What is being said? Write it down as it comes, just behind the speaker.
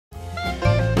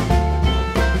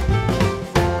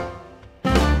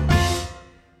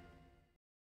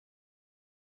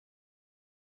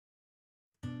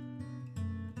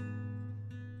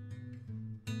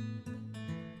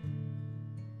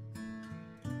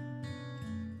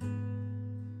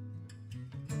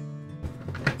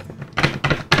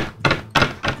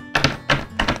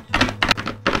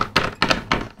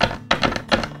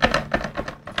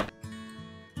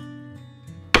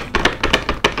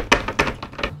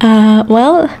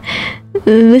Well,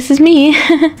 this is me.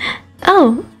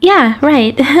 Oh, yeah,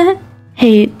 right.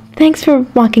 Hey, thanks for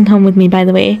walking home with me, by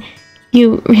the way.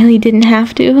 You really didn't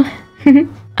have to.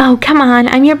 Oh, come on,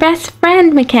 I'm your best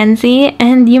friend, Mackenzie,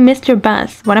 and you missed your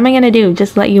bus. What am I gonna do?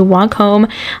 Just let you walk home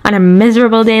on a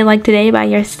miserable day like today by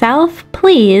yourself?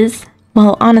 Please?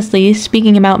 Well, honestly,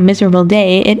 speaking about miserable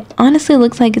day, it honestly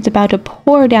looks like it's about to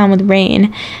pour down with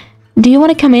rain. Do you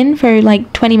want to come in for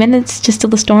like 20 minutes just till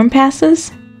the storm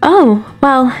passes? Oh,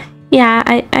 well, yeah,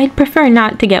 I'd prefer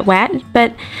not to get wet,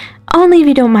 but only if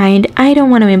you don't mind. I don't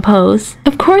want to impose.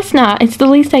 Of course not, it's the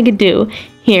least I could do.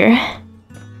 Here.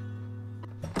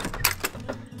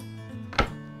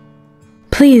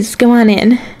 Please, go on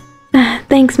in.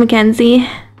 Thanks, Mackenzie.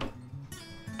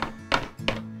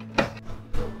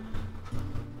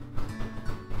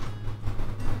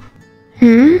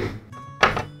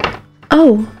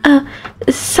 Oh,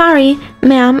 sorry,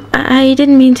 ma'am. I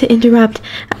didn't mean to interrupt.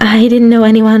 I didn't know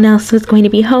anyone else was going to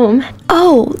be home.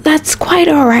 Oh, that's quite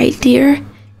alright, dear.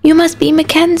 You must be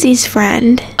Mackenzie's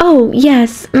friend. Oh,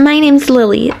 yes. My name's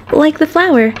Lily, like the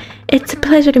flower. It's a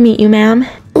pleasure to meet you, ma'am.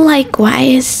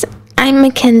 Likewise. I'm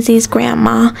Mackenzie's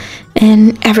grandma,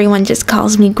 and everyone just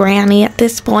calls me Granny at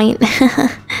this point.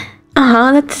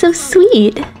 Aw, that's so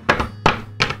sweet.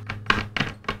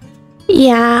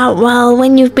 Yeah, well,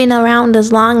 when you've been around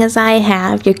as long as I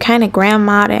have, you're kind of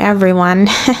grandma to everyone.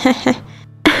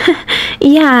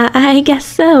 Yeah, I guess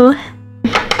so.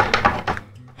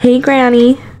 Hey,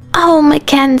 Granny. Oh,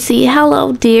 Mackenzie,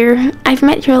 hello, dear. I've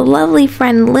met your lovely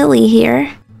friend Lily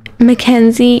here.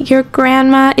 Mackenzie, your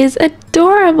grandma is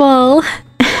adorable.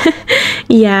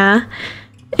 Yeah.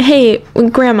 Hey,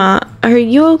 Grandma, are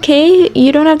you okay?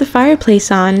 You don't have the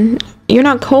fireplace on. You're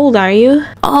not cold, are you?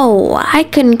 Oh, I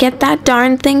couldn't get that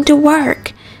darn thing to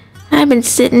work. I've been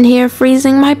sitting here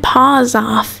freezing my paws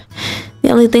off. The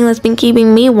only thing that's been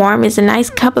keeping me warm is a nice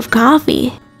cup of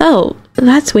coffee. Oh,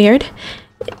 that's weird.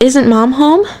 Isn't Mom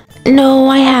home? No,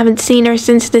 I haven't seen her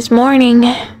since this morning.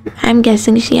 I'm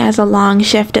guessing she has a long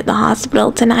shift at the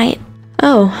hospital tonight.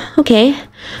 Oh, okay.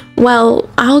 Well,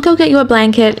 I'll go get you a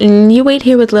blanket and you wait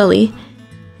here with Lily.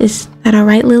 Is that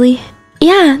alright, Lily?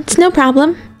 Yeah, it's no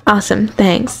problem. Awesome,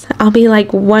 thanks. I'll be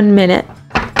like 1 minute.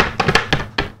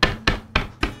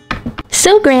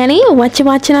 So, Granny, what you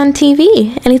watching on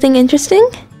TV? Anything interesting?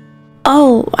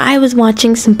 Oh, I was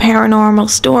watching some paranormal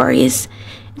stories.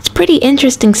 It's pretty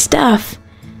interesting stuff,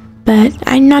 but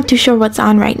I'm not too sure what's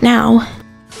on right now.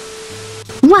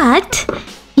 What?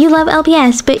 You love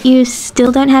LPS, but you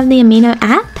still don't have the Amino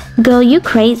app? Girl, you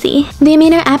crazy. The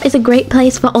Amino app is a great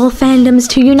place for all fandoms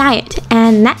to unite,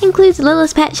 and that includes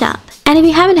Little's Pet Shop. And if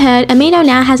you haven't heard, Amino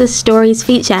now has a stories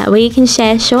feature where you can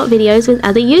share short videos with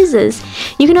other users.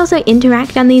 You can also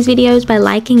interact on these videos by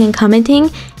liking and commenting,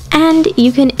 and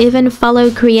you can even follow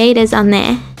creators on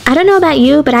there. I don't know about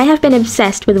you, but I have been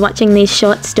obsessed with watching these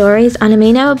short stories on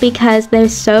Amino because they're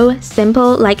so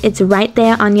simple, like it's right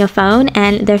there on your phone,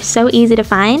 and they're so easy to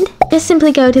find. Just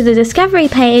simply go to the discovery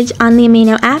page on the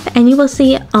Amino app and you will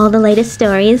see all the latest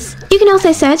stories. You can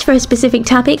also search for a specific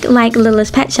topic like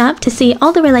Little's Pet Shop to see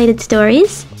all the related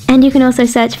stories. And you can also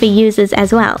search for users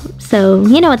as well. So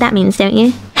you know what that means, don't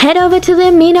you? Head over to the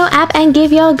Amino app and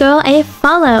give your girl a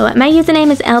follow. My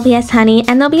username is LpsHoney,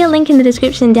 and there'll be a link in the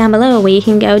description down below where you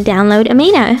can go download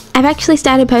Amino. I've actually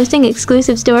started posting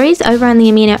exclusive stories over on the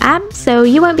Amino app, so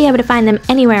you won't be able to find them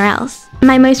anywhere else.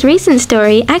 My most recent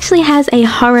story actually has a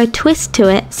horror twist to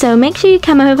it, so make sure you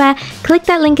come over, click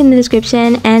that link in the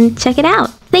description, and check it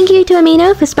out. Thank you to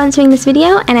Amino for sponsoring this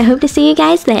video, and I hope to see you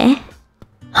guys there.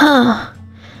 Huh.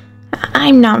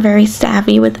 I'm not very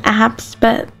savvy with apps,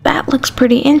 but that looks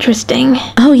pretty interesting.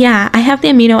 Oh yeah, I have the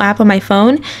Amino app on my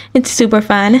phone. It's super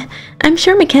fun. I'm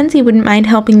sure Mackenzie wouldn't mind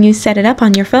helping you set it up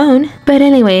on your phone. But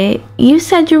anyway, you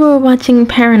said you were watching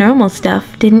paranormal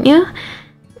stuff, didn't you?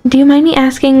 Do you mind me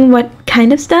asking what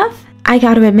kind of stuff? I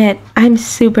gotta admit, I'm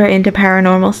super into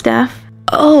paranormal stuff.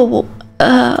 Oh,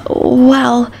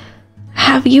 well,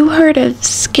 have you heard of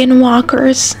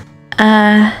skinwalkers?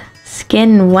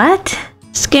 Skin what?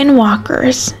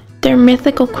 Skinwalkers. They're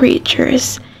mythical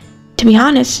creatures. To be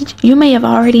honest, you may have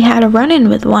already had a run-in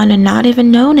with one and not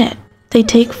even known it. They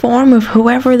take form of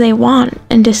whoever they want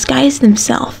and disguise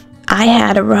themselves. I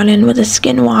had a run-in with a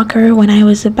skinwalker when I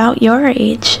was about your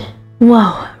age.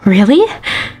 Whoa, really?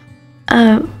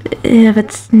 If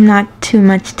it's not too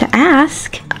much to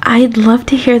ask, I'd love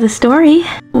to hear the story.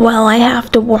 Well, I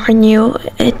have to warn you,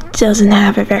 it doesn't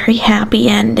have a very happy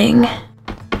ending.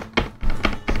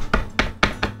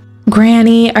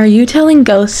 Granny, are you telling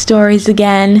ghost stories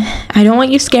again? I don't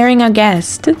want you scaring our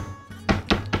guest.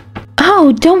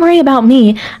 Oh, don't worry about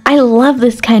me. I love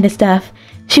this kind of stuff.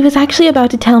 She was actually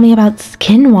about to tell me about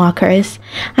skinwalkers.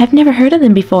 I've never heard of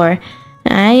them before.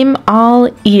 I'm all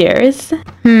ears.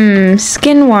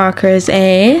 Skinwalkers,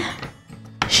 eh?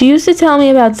 She used to tell me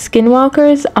about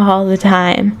skinwalkers all the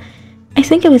time. I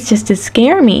think it was just to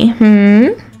scare me,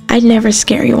 I'd never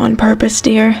scare you on purpose,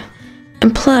 dear.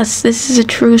 And plus, this is a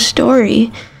true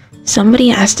story. Somebody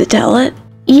has to tell it.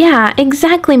 Yeah,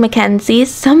 exactly, Mackenzie.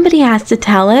 Somebody has to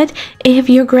tell it. If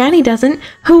your granny doesn't,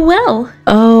 who will?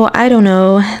 Oh, I don't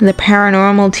know. The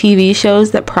paranormal TV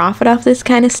shows that profit off this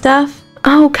kind of stuff.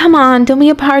 Oh, come on, don't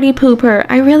be a party pooper.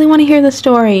 I really want to hear the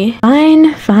story.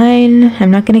 Fine, fine.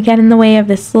 I'm not gonna get in the way of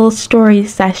this little story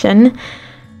session.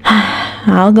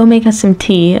 I'll go make us some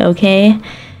tea, okay?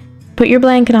 Put your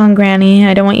blanket on, Granny.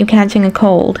 I don't want you catching a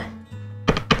cold.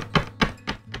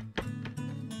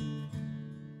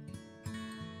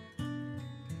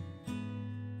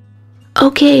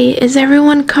 Okay, is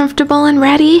everyone comfortable and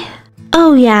ready?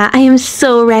 Oh yeah, I am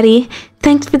so ready.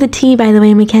 Thanks for the tea, by the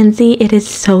way, Mackenzie. It is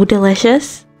so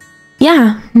delicious.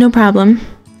 Yeah, no problem.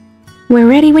 We're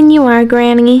ready when you are,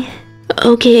 Granny.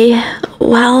 Okay,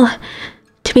 well,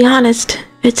 to be honest,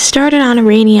 it started on a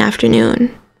rainy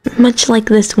afternoon, much like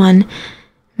this one,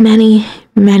 many,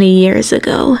 many years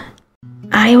ago.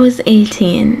 I was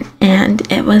 18,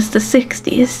 and it was the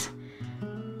 60s.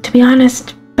 To be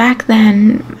honest, back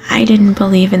then, I didn't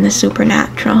believe in the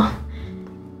supernatural.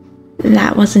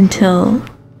 That was until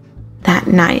that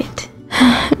night.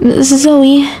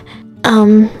 Zoe,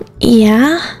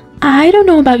 yeah? I don't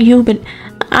know about you, but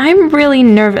I'm really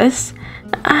nervous.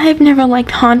 I've never liked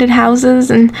haunted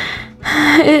houses, and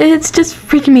it's just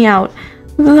freaking me out.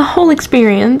 The whole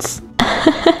experience.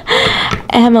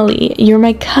 Emily, you're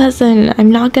my cousin.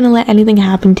 I'm not gonna let anything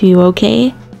happen to you,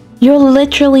 okay? You're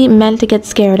literally meant to get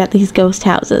scared at these ghost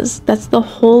houses. That's the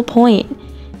whole point.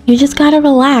 You just gotta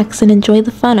relax and enjoy the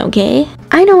fun, okay?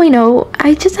 I know.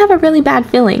 I just have a really bad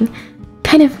feeling.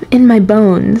 Kind of in my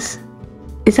bones.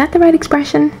 Is that the right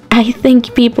expression? I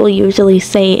think people usually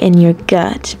say in your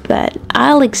gut, but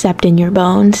I'll accept in your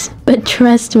bones. But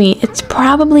trust me, it's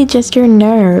probably just your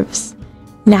nerves.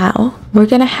 Now, we're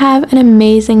gonna have an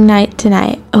amazing night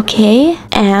tonight, okay?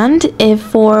 And if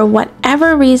for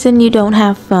whatever reason you don't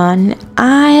have fun,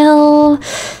 I'll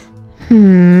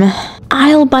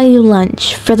buy you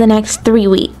lunch for the next 3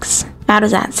 weeks. How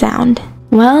does that sound?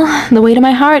 Well, the way to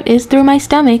my heart is through my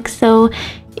stomach, so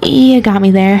you got me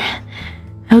there.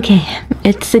 Okay,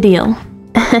 it's a deal.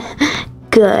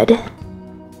 Good.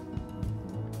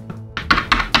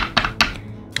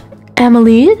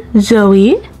 Emily?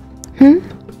 Zoe?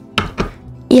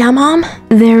 Yeah, Mom?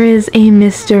 There is a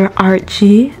Mr.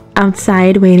 Archie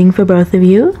outside waiting for both of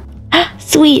you.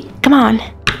 Sweet, come on.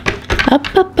 Up.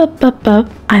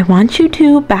 I want you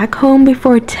two back home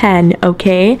before 10,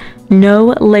 okay?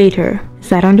 No later. Is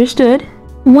that understood?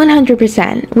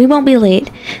 100%. We won't be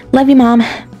late. Love you, Mom.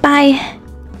 Bye.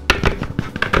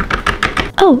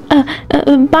 Oh,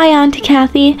 bye, Auntie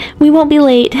Kathy. We won't be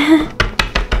late.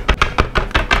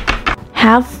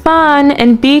 Have fun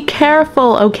and be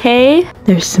careful, okay?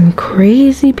 There's some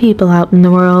crazy people out in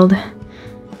the world.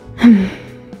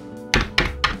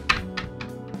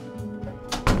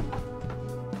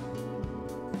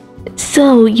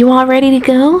 So, you all ready to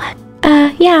go?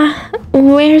 Yeah.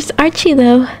 Where's Archie,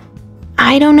 though?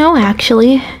 I don't know,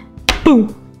 actually.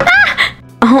 Boom!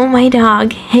 Oh, my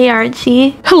dog. Hey,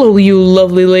 Archie. Hello, you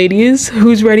lovely ladies.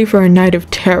 Who's ready for a night of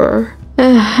terror?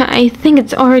 I think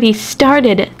it's already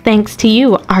started, thanks to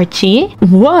you, Archie.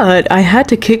 What? I had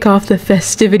to kick off the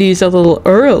festivities a little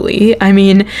early. I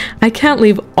mean, I can't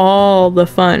leave all the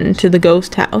fun to the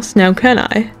ghost house, now can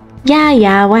I?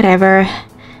 Yeah, whatever.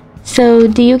 So,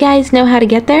 do you guys know how to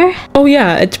get there? Oh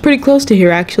yeah, it's pretty close to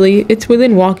here actually. It's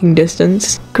within walking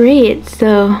distance. Great,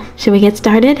 so should we get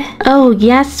started? Oh,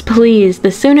 yes, please.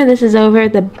 The sooner this is over,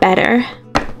 the better.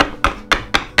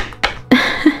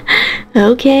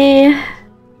 Okay.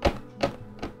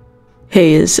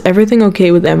 Hey, is everything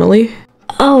okay with Emily?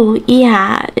 Oh,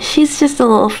 yeah. She's just a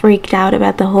little freaked out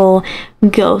about the whole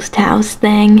ghost house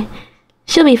thing.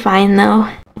 She'll be fine, though.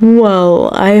 Well,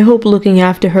 I hope looking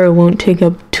after her won't take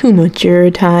up too much of your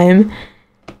time.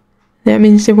 That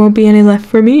means there won't be any left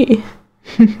for me.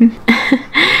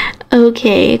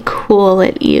 Okay, cool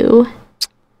at you.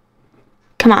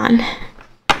 Come on.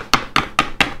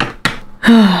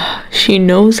 She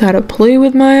knows how to play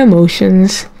with my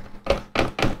emotions.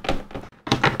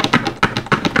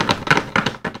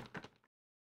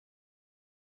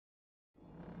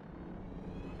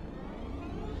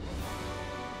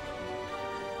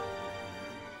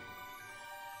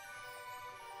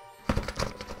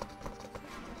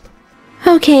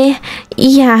 Okay,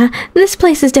 yeah, this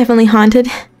place is definitely haunted.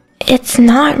 It's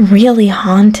not really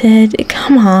haunted.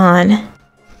 Come on.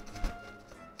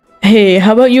 Hey,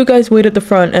 how about you guys wait at the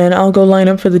front and I'll go line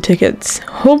up for the tickets.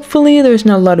 Hopefully there's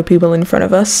not a lot of people in front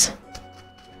of us.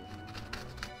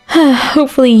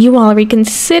 Hopefully you all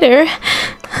reconsider.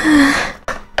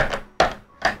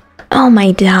 Oh,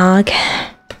 my dog.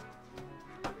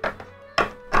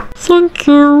 Thank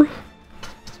you.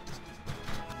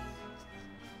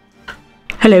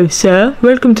 Hello, sir.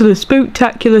 Welcome to the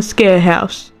Spooktacular Scare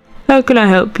House. How can I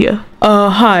help you?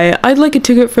 Hi. I'd like a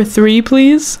ticket for 3,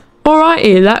 please.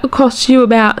 Alrighty, that costs you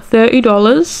about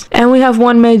 $30. And we have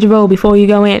one major rule before you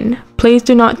go in. Please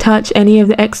do not touch any of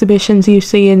the exhibitions you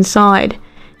see inside.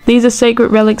 These are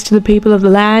sacred relics to the people of the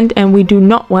land, and we do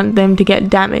not want them to get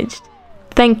damaged.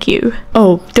 Thank you.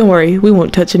 Oh, don't worry, we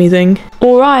won't touch anything.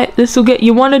 Alright, this will get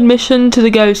you 1 admission to the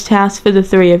ghost house for the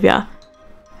 3 of you.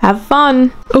 Have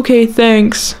fun. Okay,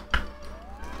 thanks.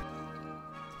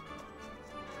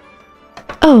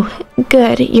 Oh,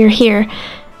 good, you're here.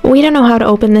 We don't know how to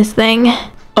open this thing.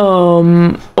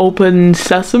 Open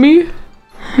sesame?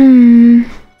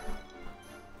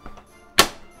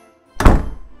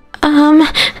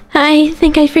 I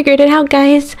think I figured it out,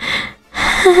 guys.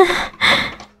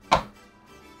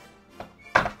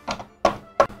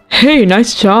 Hey,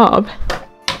 nice job.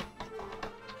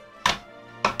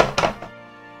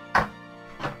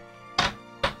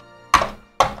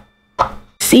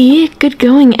 See? Good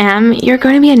going, Em. You're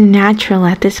going to be a natural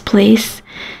at this place.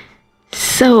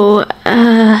 So,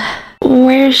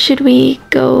 where should we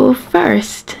go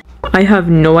first? I have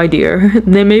no idea.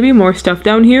 There may be more stuff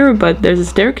down here, but there's a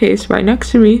staircase right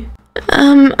next to me.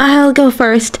 I'll go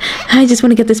first. I just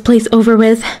want to get this place over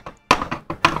with.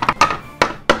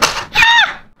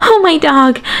 Oh, my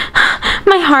dog.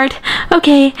 My heart.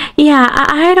 Okay, yeah,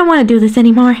 I don't want to do this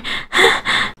anymore.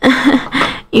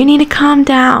 You need to calm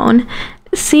down.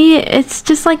 See, it's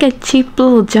just like a cheap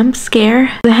little jump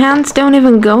scare. The hands don't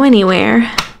even go anywhere.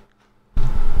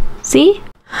 See?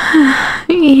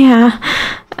 Yeah,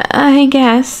 I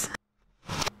guess.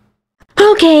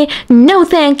 Okay, no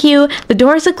thank you. The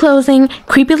doors are closing.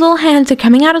 Creepy little hands are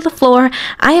coming out of the floor.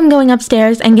 I am going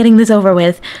upstairs and getting this over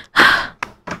with.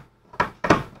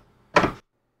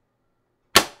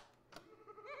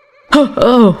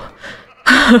 Oh.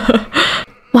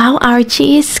 Wow,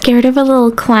 Archie, scared of a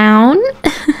little clown?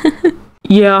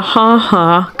 Yeah,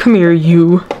 haha. Come here,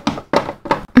 you.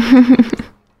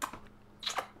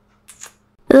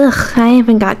 Ugh, I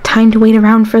haven't got time to wait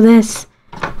around for this.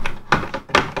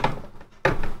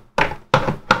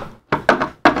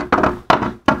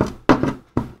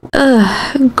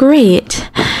 Ugh, great.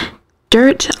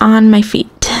 Dirt on my feet.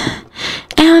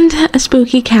 And a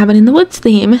spooky cabin in the woods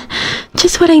theme.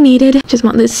 Just what I needed. Just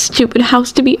want this stupid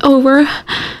house to be over.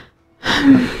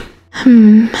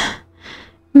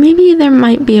 Maybe there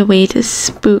might be a way to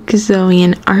spook Zoe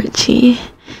and Archie.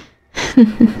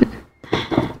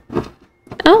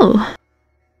 Oh.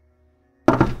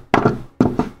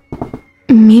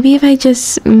 Maybe if I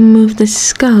just move the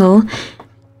skull,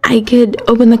 I could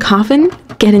open the coffin,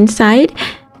 get inside.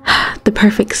 The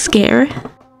perfect scare.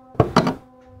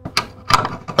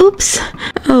 Oops.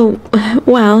 Oh,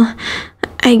 well,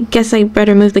 I guess I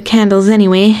better move the candles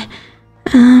anyway.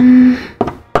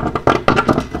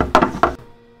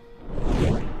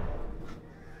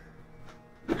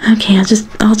 Okay, I'll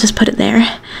just put it there.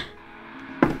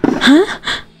 Huh?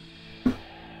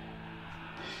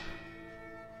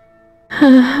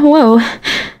 Whoa.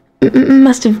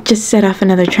 Must have just set off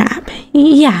another trap.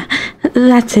 Yeah,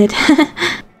 that's it.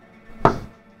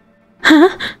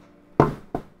 Huh?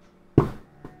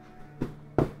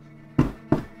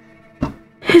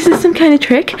 Is this some kind of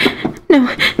trick?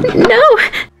 No. No!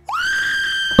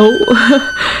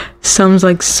 Oh, sounds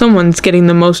like someone's getting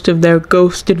the most of their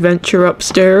ghost adventure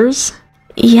upstairs.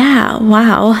 Yeah,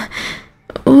 wow.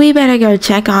 We better go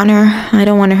check on her. I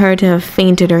don't want her to have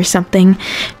fainted or something.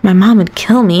 My mom would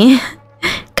kill me.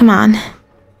 Come on.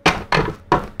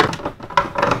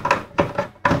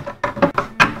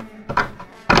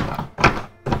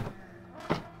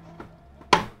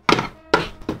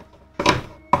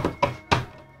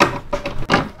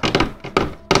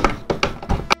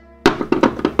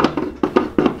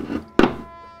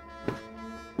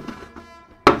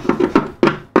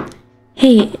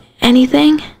 Hey,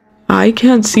 anything? I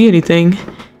can't see anything.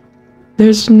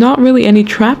 There's not really any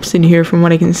traps in here from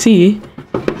what I can see.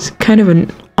 It's kind of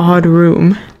an odd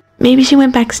room. Maybe she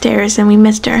went backstairs and we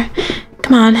missed her.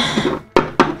 Come on.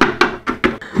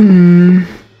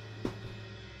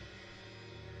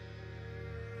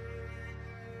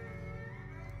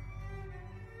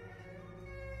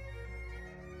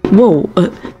 Whoa,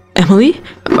 Emily?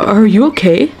 Are you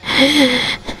okay?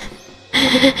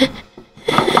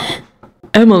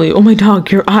 Emily, oh my dog,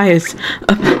 your eyes.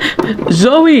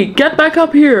 Zoe, get back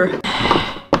up here.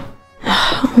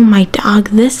 Oh my dog,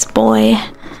 this boy.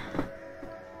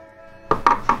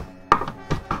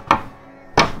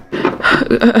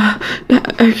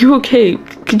 Are you okay?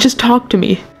 Just talk to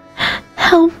me.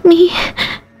 Help me.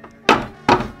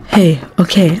 Hey,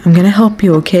 okay, I'm gonna help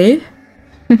you, okay?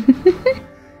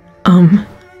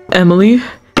 Emily?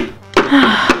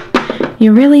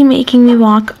 You're really making me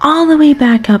walk all the way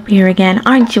back up here again,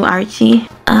 aren't you, Archie?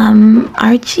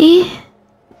 Archie?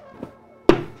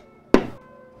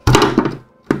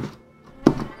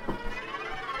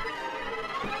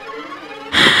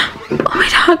 Oh my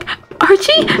dog,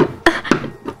 Archie?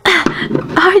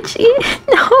 Archie,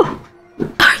 no.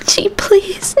 Archie,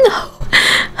 please, no.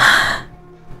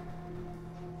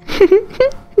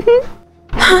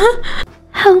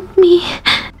 Help me.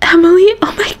 Emily,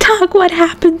 oh my dog, what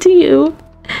happened to you?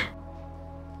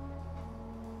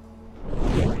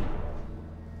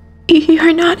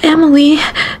 You're not Emily.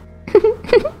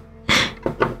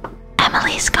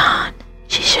 Emily's gone.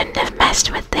 She shouldn't have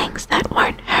messed with things that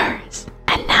weren't hers.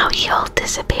 And now you'll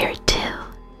disappear too.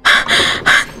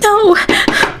 No!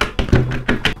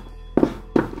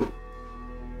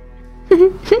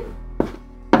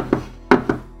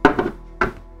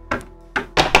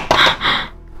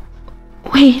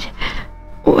 Wait,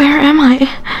 where am I?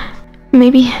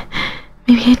 Maybe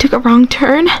I took a wrong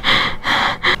turn?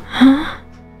 Huh?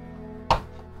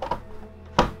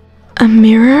 A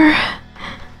mirror?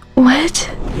 What?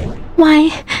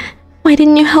 Why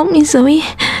didn't you help me, Zoe?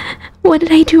 What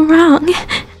did I do wrong?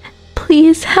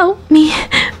 Please help me.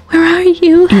 Where are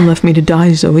you? You left me to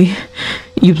die, Zoe.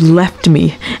 You left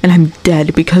me, and I'm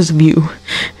dead because of you.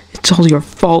 It's all your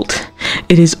fault.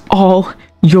 It is all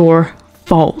your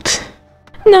fault.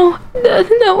 No,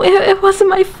 it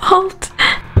wasn't my fault.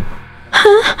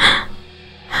 Huh?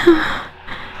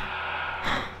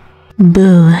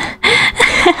 Boo.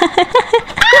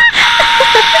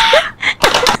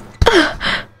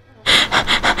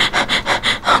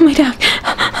 Oh my dog.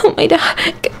 Oh my dog.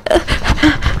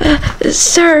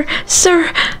 Sir,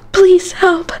 please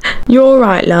help. You're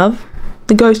alright, love.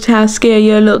 The ghost house scare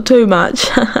you a little too much.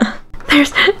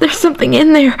 There's something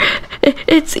in there.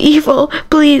 It's evil.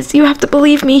 Please, you have to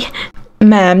believe me.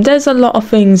 Ma'am, there's a lot of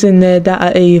things in there that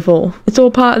are evil. It's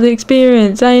all part of the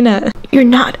experience, ain't it? You're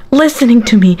not listening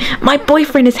to me. My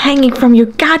boyfriend is hanging from your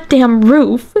goddamn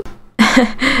roof.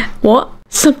 What?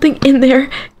 Something in there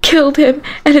killed him,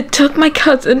 and it took my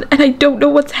cousin, and I don't know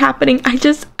what's happening.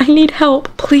 I need help,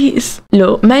 please.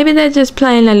 Look, maybe they're just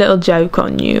playing a little joke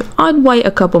on you. I'd wait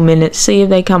a couple minutes, see if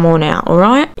they come on out,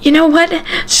 alright? You know what?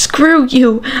 Screw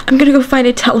you. I'm gonna go find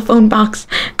a telephone box.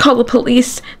 Call the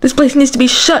police. This place needs to be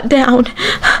shut down.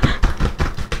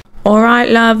 Alright,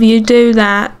 love, you do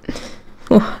that.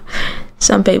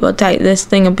 Some people take this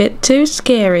thing a bit too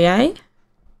scary, eh?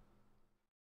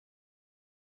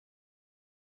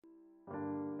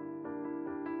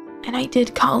 And I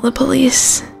did call the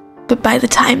police, but by the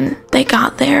time they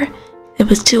got there, it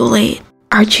was too late.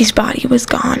 Archie's body was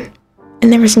gone,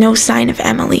 and there was no sign of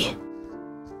Emily.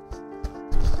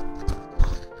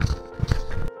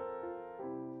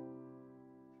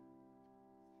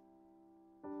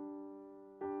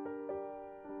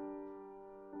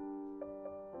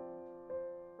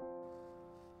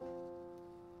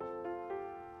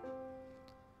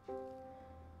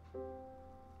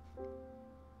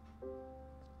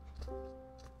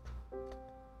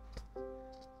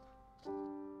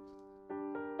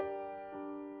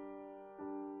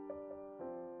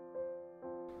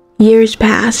 Years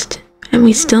passed, and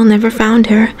we still never found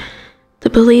her.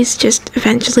 The police just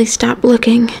eventually stopped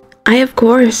looking. I, of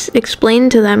course,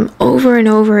 explained to them over and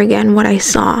over again what I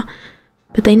saw,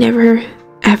 but they never,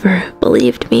 ever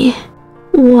believed me.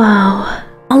 Whoa.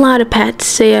 A lot of pets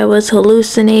say I was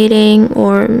hallucinating,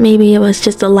 or maybe it was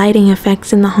just the lighting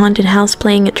effects in the haunted house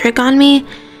playing a trick on me,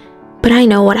 but I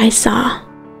know what I saw.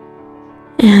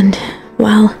 And,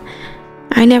 well,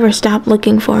 I never stopped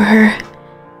looking for her.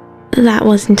 That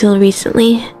was until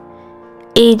recently.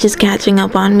 Age is catching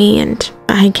up on me, and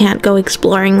I can't go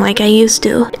exploring like I used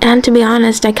to. And to be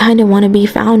honest, I kind of want to be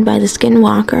found by the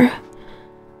Skinwalker.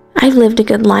 I've lived a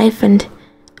good life, and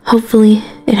hopefully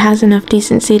it has enough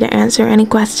decency to answer any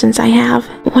questions I have.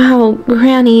 Wow,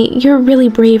 Granny, you're really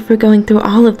brave for going through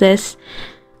all of this.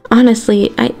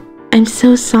 Honestly, I'm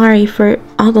so sorry for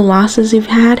all the losses you've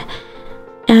had,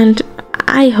 and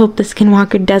I hope the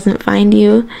Skinwalker doesn't find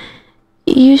you.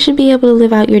 You should be able to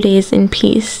live out your days in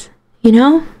peace, you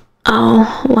know?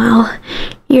 Oh, well,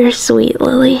 you're sweet,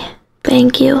 Lily.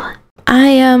 Thank you.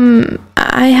 I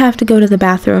have to go to the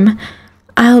bathroom.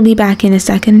 I'll be back in a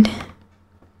second.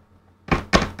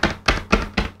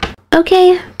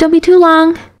 Okay, don't be too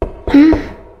long.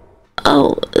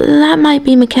 Oh, that might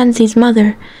be Mackenzie's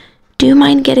mother. Do you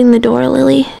mind getting the door,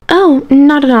 Lily? Oh,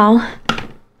 not at all.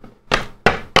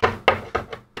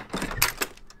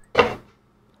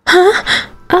 Huh?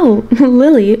 Oh,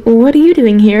 Lily, what are you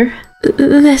doing here?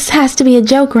 This has to be a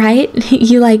joke, right?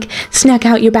 You, like, snuck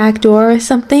out your back door or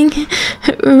something,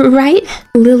 right?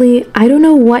 Lily, I don't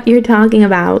know what you're talking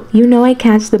about. You know I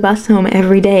catch the bus home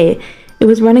every day. It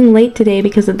was running late today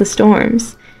because of the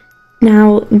storms.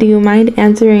 Now, do you mind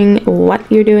answering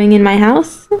what you're doing in my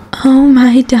house? Oh,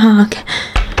 my dog.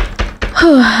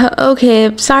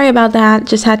 Okay, sorry about that.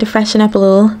 Just had to freshen up a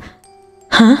little.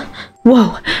 Huh?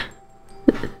 Whoa.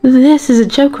 This is a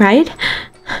joke, right?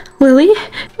 Lily?